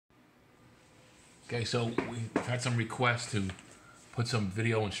Okay, so we've had some requests to put some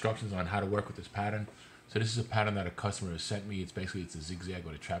video instructions on how to work with this pattern. So this is a pattern that a customer has sent me. It's a zigzag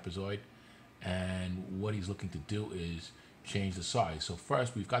with a trapezoid. And what he's looking to do is change the size. So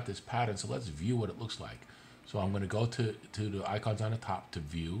first we've got this pattern, so let's view what it looks like. So I'm going to go to the icons on the top to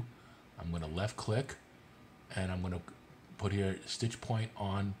view. I'm going to left click and I'm going to put here stitch point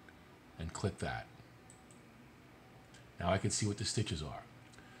on and click that. Now I can see what the stitches are.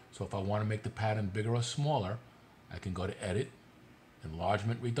 So if I want to make the pattern bigger or smaller, I can go to edit,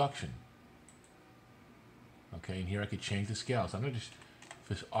 enlargement, reduction. Okay, and here I could change the scale. So I'm going to just,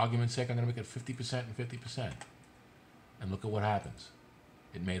 for argument's sake, I'm going to make it 50% and 50%. And look at what happens.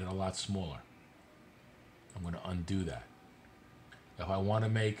 It made it a lot smaller. I'm going to undo that. If I want to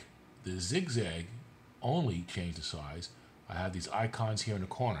make the zigzag only change the size, I have these icons here in the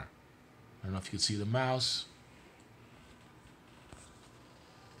corner. I don't know if you can see the mouse.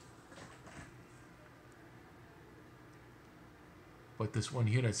 But this one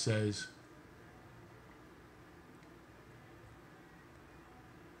here that says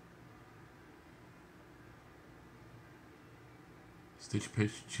stitch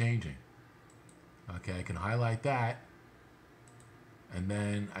pitch changing. Okay, I can highlight that and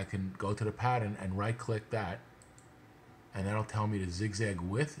then I can go to the pattern and right click that and that'll tell me the zigzag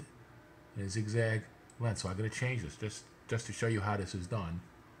width and the zigzag length. So I'm going to change this just to show you how this is done.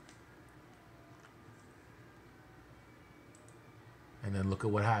 And then look at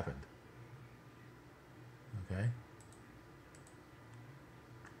what happened. Okay.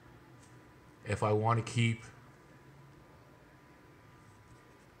 If I want to keep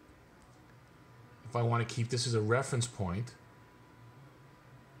this as a reference point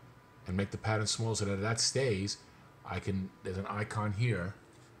and make the pattern small so that stays, there's an icon here,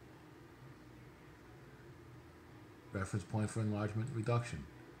 reference point for enlargement reduction,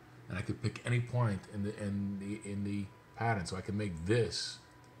 and I could pick any point in the pattern. So I can make this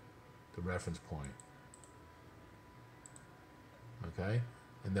the reference point. Okay,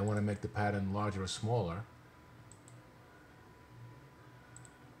 and then when I make the pattern larger or smaller,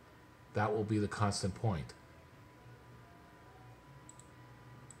 that will be the constant point.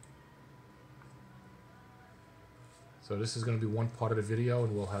 So this is going to be one part of the video,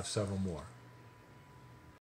 and we'll have several more.